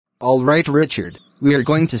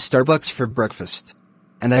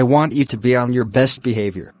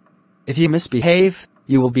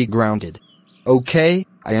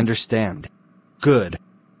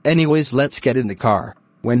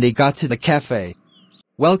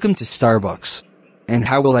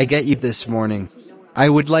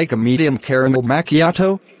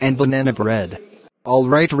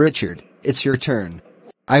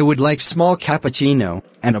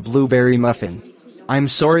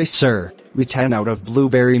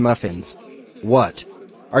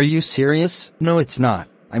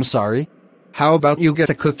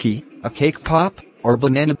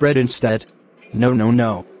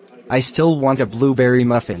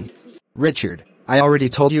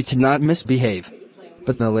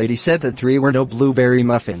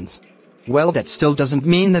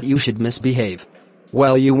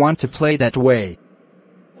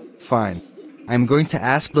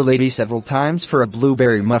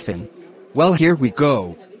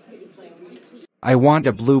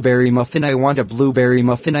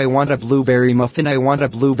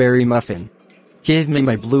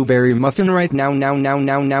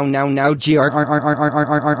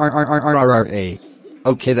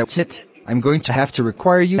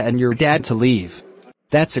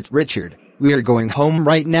Richard, we are going home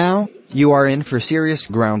right now. You are in for serious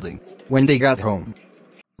grounding. When they got home.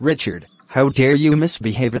 Richard, how dare you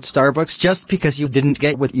misbehave at Starbucks just because you didn't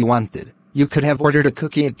get what you wanted? You could have ordered a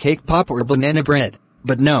cookie, a cake pop, or banana bread.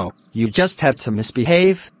 But no, you just had to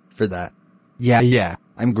misbehave for that. Yeah,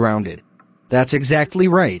 I'm grounded. That's exactly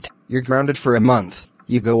right. You're grounded for a month.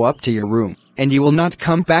 You go up to your room, and you will not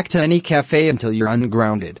come back to any cafe until you're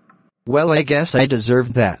ungrounded. Well, I guess I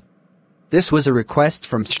deserved that. This was a request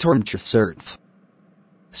from Stormtrsurf.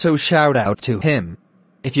 So shout out to him.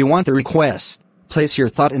 If you want the request, place your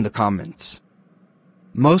thought in the comments.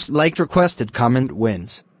 Most liked requested comment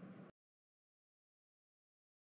wins.